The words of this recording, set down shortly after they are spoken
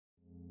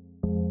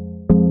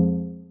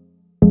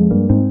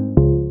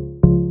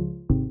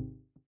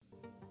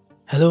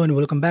Hello and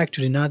welcome back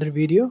to another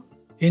video.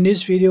 In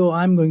this video,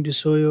 I'm going to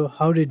show you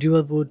how to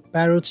dual boot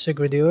Parrot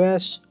Security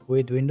OS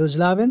with Windows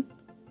 11.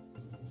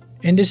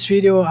 In this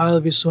video, I'll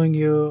be showing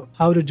you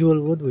how to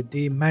dual boot with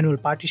the manual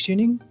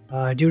partitioning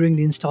during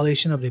the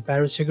installation of the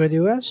Parrot Security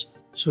OS.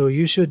 So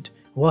you should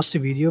watch the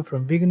video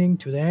from beginning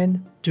to the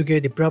end to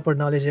get the proper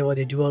knowledge about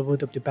the dual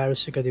boot of the Parrot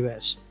Security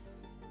OS.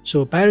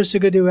 So Parrot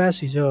Security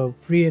OS is a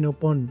free and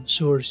open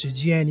source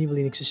GNU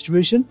Linux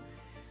distribution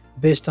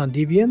based on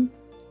Debian,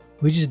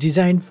 which is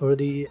designed for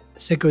the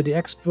security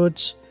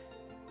experts,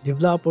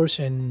 developers,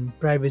 and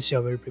privacy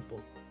aware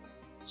people.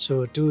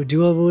 So to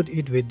dual boot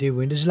it with the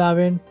Windows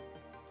 11,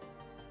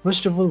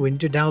 first of all we need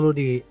to download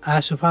the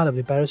ISO file of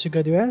the Parrot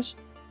Security OS.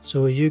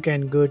 So you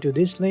can go to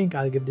this link,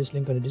 I'll give this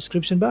link on the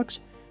description box,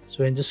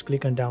 and just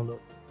click on download.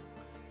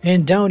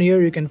 And down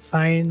here you can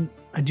find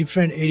a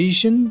different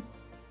edition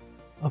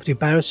of the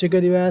Parrot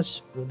Security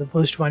OS. The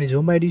first one is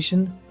Home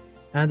Edition,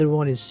 another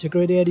one is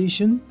Security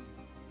Edition,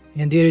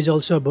 and there is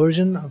also a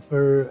version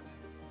for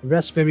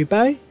Raspberry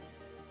Pi.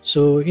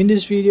 So in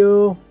this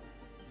video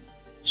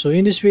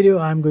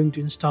I'm going to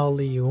install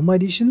the Home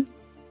Edition.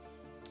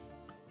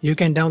 You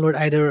can download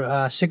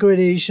either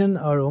Security Edition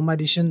or Home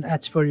Edition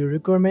as per your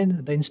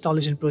requirement. The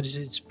installation process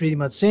is pretty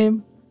much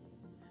same.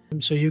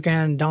 So you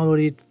can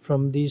download it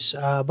from this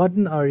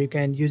button, or you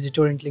can use the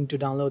torrent link to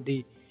download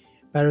the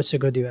Parrot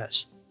Security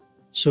OS.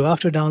 So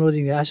after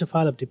downloading the ISO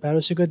file of the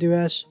Parrot Security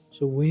OS,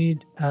 so we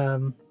need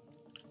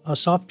a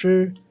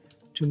software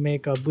to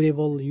make a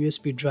bootable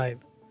USB drive.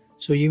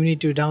 So you need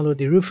to download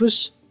the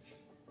Rufus.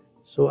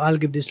 So I'll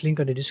give this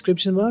link on the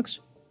description box.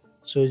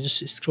 So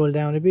just scroll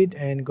down a bit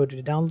and go to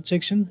the download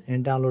section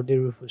and download the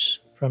Rufus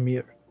from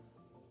here.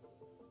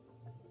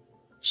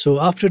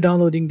 So after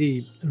downloading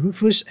the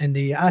Rufus and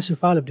the ISO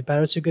file of the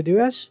Parrot Security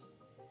OS,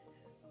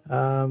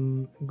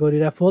 go to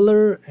that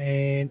folder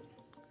and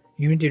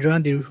you need to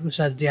run the Rufus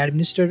as the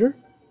administrator.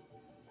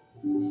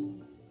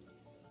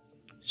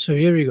 So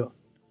here we go.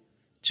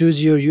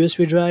 Choose your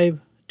USB drive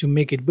to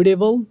make it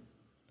bootable,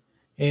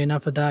 and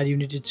after that you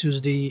need to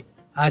choose the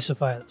ISO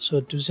file.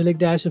 So to select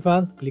the ISO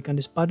file, click on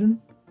this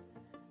button,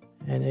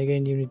 and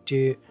again you need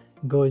to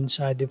go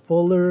inside the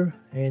folder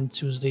and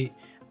choose the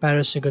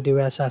Parrot Security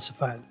OS ISO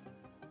file,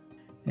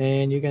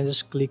 and you can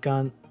just click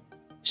on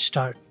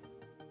start.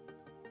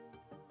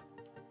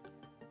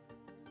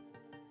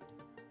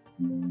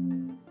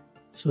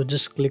 So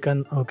just click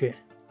on OK.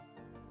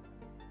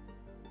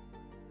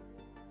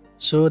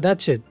 So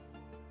that's it.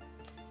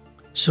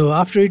 So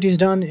after it is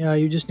done,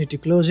 you just need to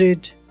close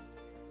it,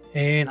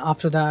 and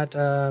after that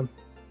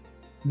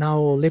now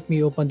let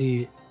me open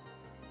the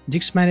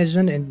disk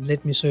management and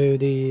let me show you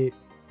the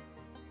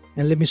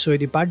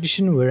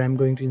partition where I'm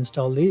going to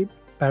install the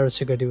Parrot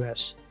Security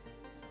OS.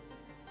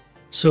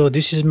 So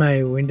this is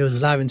my Windows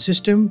 11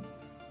 system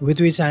with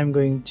which I'm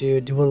going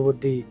to dual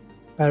boot the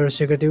Parrot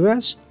Security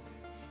OS.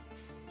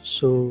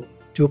 So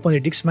to open the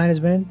disk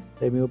management,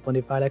 let me open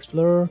the File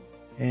Explorer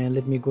and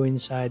let me go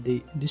inside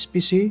this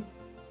PC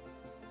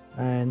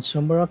and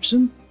somewhere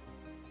option,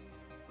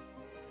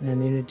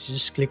 and you need to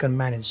just click on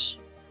manage.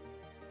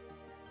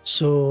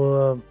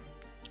 So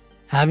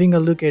having a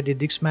look at the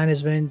disk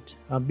management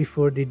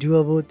before the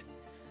dual boot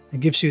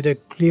gives you the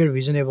clear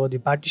vision about the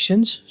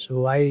partitions.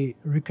 So I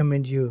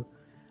recommend you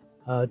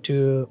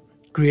to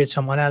create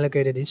some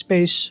unallocated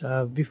space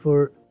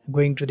before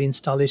going to the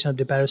installation of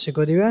the Parrot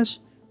Security OS.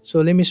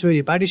 So let me show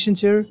you the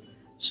partitions here.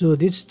 So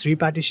these three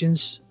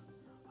partitions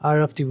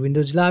are of the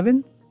Windows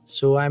 11.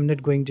 So I'm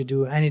not going to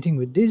do anything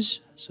with this,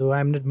 so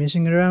I'm not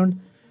messing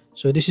around.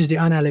 So this is the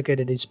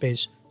unallocated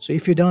space. So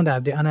if you don't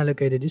have the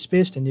unallocated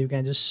space, then you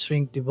can just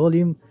shrink the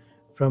volume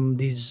from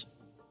these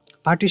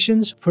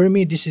partitions. For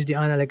me, this is the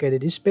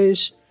unallocated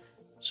space.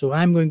 So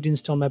I'm going to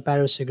install my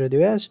Parrot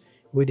Security OS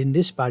within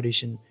this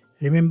partition.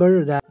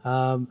 Remember that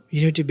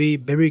you need to be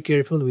very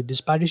careful with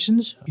these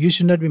partitions. You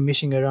should not be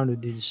messing around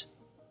with these.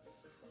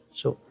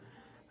 So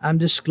I'm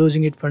just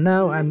closing it for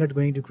now. I'm not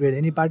going to create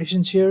any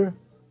partitions here.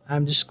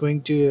 I'm just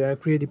going to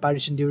create the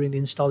partition during the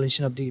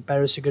installation of the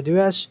Parrot Security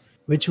OS,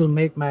 which will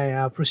make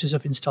my process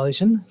of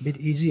installation a bit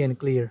easy and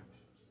clear.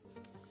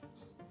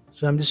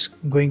 So I'm just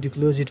going to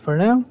close it for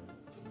now.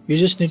 You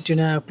just need to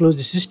now close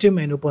the system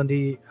and open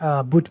the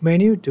boot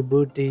menu to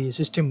boot the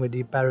system with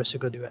the Parrot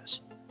Security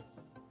OS.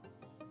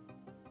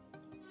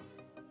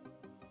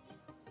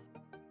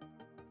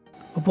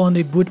 Open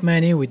the boot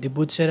menu with the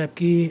boot setup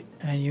key,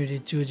 and you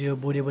need to choose your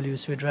bootable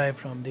USB drive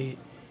from the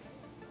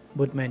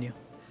boot menu.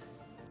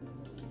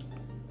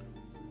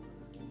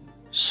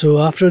 So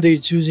after the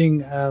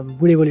choosing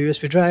bootable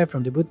USB drive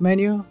from the boot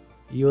menu,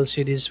 you will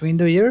see this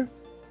window here.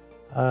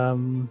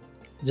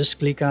 Just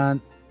click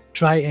on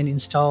try and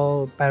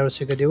install Parrot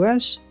Security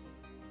OS.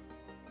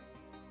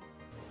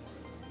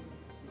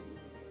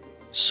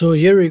 So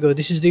here we go.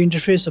 This is the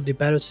interface of the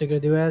Parrot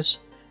Security OS.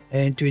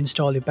 And to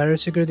install the Parrot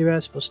Security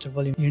OS, first of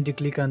all you need to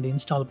click on the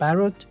install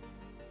Parrot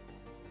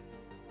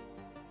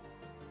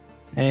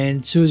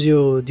and choose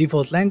your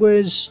default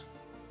language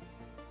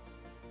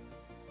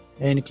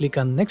and click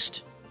on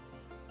next.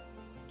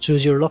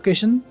 Choose your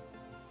location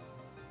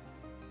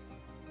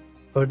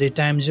for the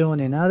time zone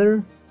and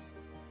other,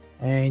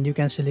 and you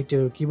can select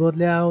your keyboard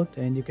layout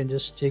and you can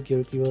just check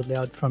your keyboard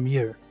layout from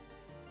here.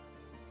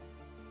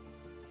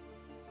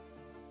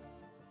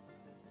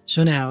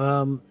 So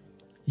now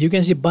you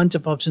can see a bunch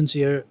of options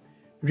here: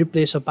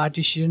 replace a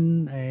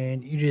partition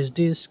and erase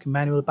disk,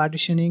 manual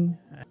partitioning.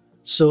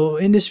 So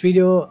in this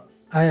video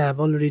I have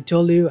already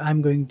told you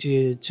I'm going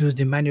to choose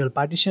the manual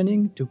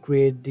partitioning to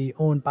create the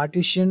own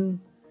partition,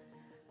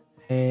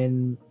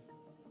 and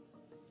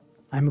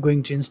I'm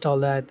going to install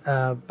that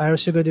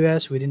Parrot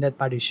OS within that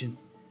partition.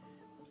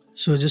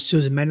 So just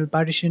choose manual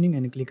partitioning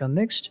and click on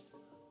next,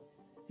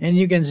 and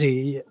you can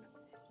see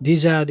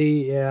these are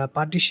the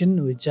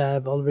partition which I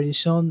have already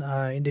shown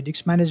in the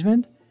disk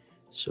management.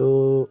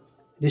 So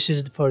this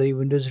is for the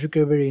Windows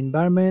recovery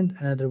environment,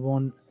 another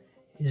one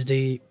is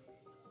the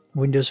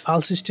Windows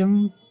file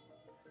system,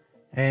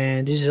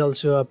 and this is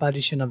also a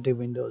partition of the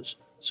Windows.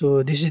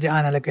 So this is the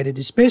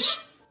unallocated space.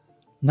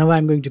 Now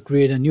I'm going to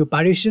create a new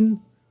partition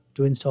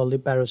to install the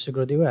Parrot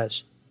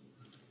OS.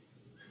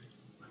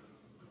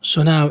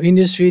 So now in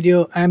this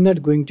video I'm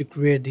not going to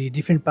create the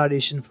different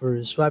partition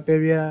for swap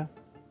area,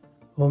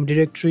 home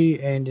directory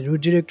and the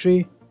root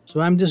directory. So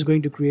I'm just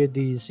going to create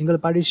the single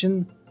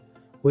partition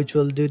which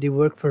will do the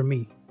work for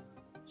me.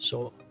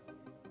 So,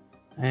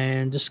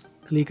 and just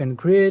click on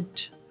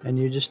create, and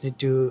you just need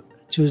to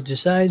choose the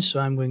size. So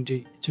I'm going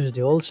to choose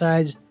the old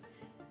size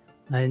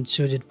and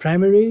choose it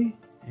primary,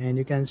 and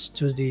you can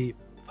choose the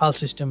file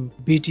system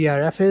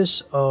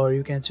BTRFS or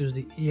you can choose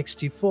the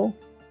ext4.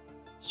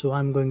 So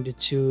I'm going to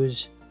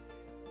choose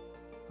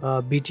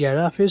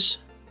BTRFS.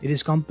 It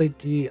is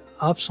completely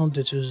optional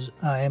to choose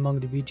among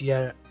the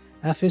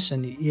BTRFS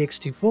and the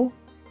ext4.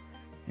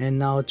 And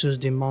now choose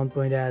the mount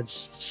point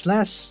as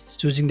slash.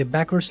 Choosing the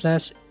backward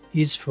slash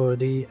is for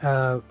the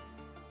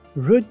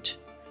root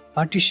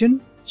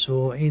partition.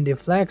 So in the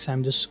flags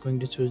I'm just going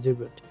to choose the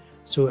root.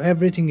 So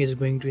everything is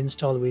going to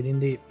install within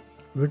the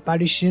root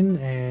partition,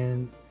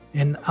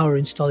 and our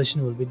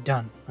installation will be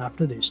done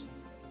after this.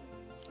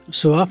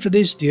 So after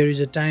this there is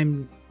a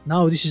time.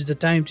 Now this is the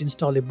time to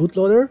install a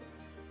bootloader.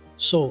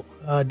 So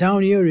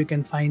down here you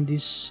can find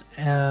this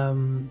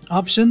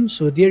option.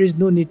 So there is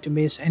no need to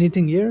mess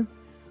anything here.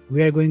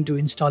 We are going to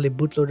install a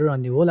bootloader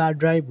on the whole hard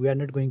drive. We are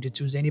not going to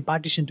choose any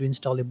partition to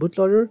install a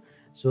bootloader.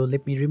 So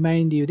let me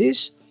remind you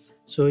this.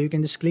 So you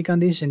can just click on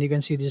this and you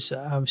can see this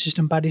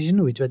system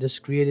partition which was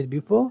just created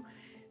before,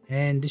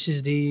 and this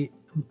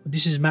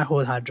is my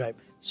whole hard drive.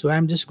 So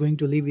I'm just going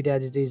to leave it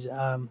as it is.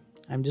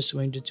 I'm just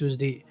going to choose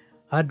the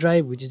hard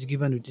drive which is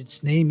given with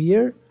its name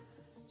here.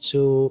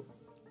 So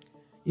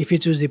if you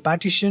choose the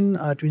partition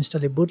to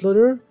install a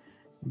bootloader,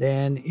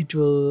 then it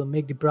will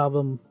make the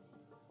problem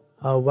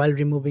while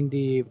removing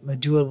the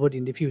dual boot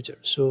in the future.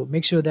 So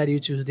make sure that you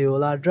choose the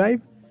whole hard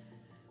drive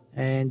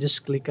and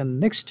just click on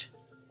next.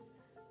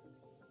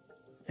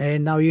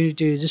 And now you need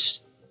to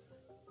just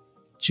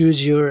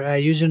choose your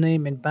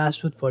username and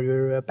password for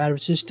your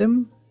Parrot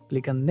system.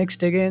 Click on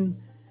next again,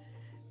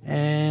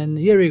 and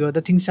here we go,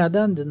 the things are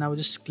done. Then now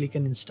just click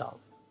on install.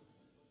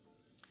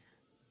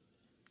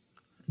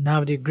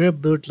 Now the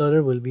grub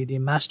bootloader will be the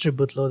master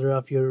bootloader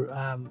of your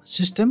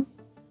system.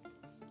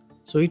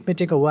 So it may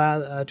take a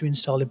while to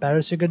install the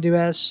Parrot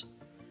OS.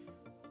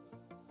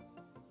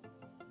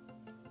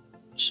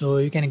 So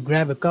you can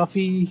grab a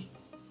coffee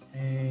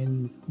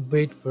and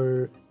wait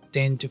for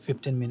 10 to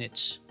 15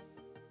 minutes.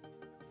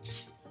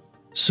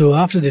 So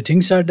after the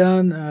things are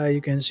done,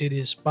 you can see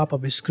this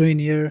pop-up screen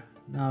here.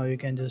 Now you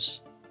can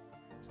just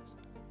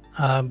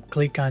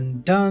click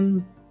on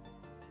done.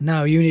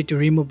 Now you need to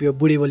remove your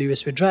bootable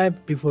USB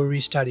drive before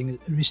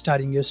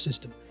restarting your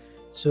system.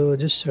 So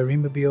just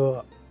remove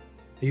your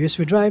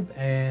USB drive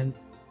and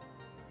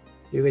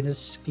you can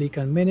just click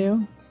on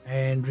menu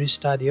and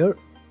restart your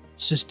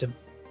system.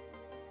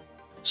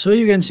 So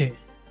you can see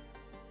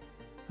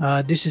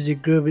this is the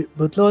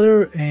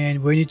bootloader,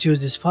 and when you choose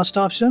this first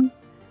option,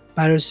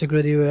 Parrot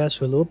OS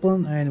will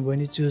open, and when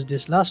you choose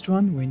this last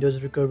one,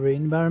 Windows recovery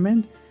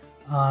environment,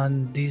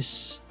 on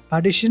this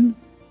partition,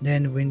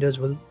 then Windows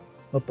will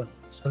open.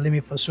 So let me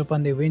first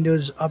open the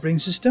Windows operating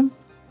system.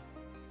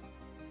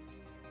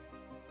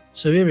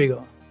 So here we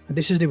go,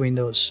 this is the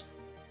Windows.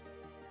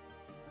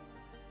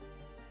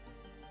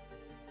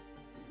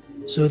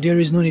 So there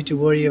is no need to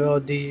worry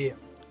about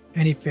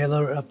any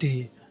failure of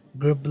the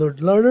group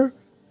bootloader.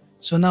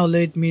 So now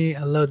let me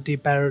load the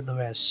Parrot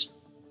OS.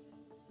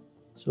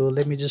 So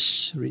let me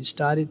just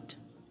restart it.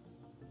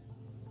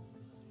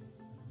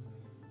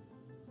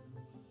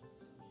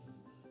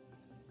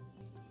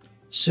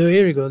 So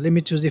here we go. Let me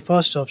choose the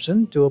first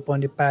option to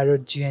open the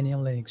Parrot GNU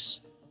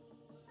Linux.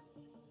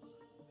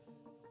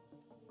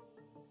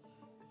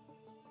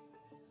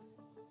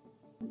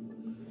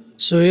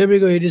 So here we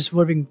go. It is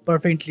working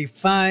perfectly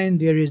fine.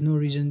 There is no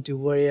reason to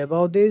worry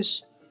about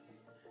this.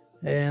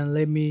 And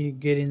let me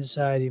get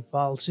inside the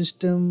file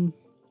system.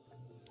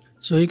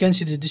 So you can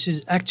see that this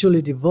is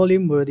actually the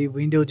volume where the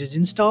Windows is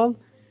installed,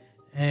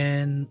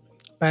 and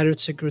Parrot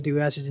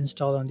OS is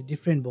installed on the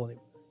different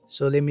volume.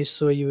 So let me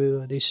show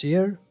you this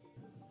here.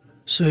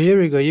 So here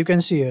we go. You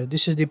can see here.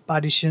 This is the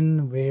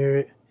partition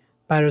where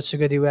Parrot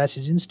OS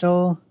is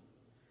installed,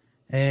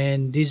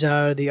 and these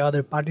are the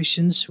other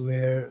partitions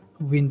where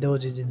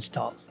Windows is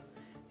installed.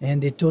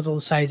 And the total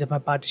size of my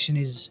partition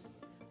is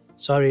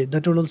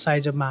the total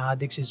size of my hard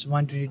disk is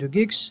 122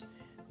 gigs,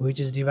 which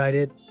is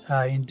divided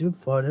into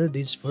further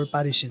these four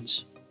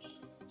partitions.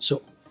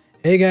 So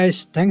hey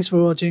guys, thanks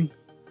for watching.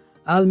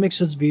 I'll make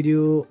such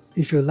video.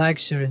 If you like,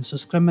 share and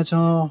subscribe my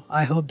channel.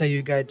 I hope that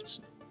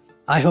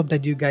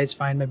you guys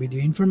find my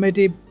video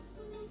informative.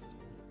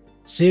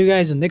 See you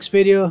guys in the next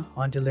video.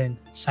 Until then,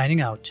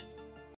 signing out.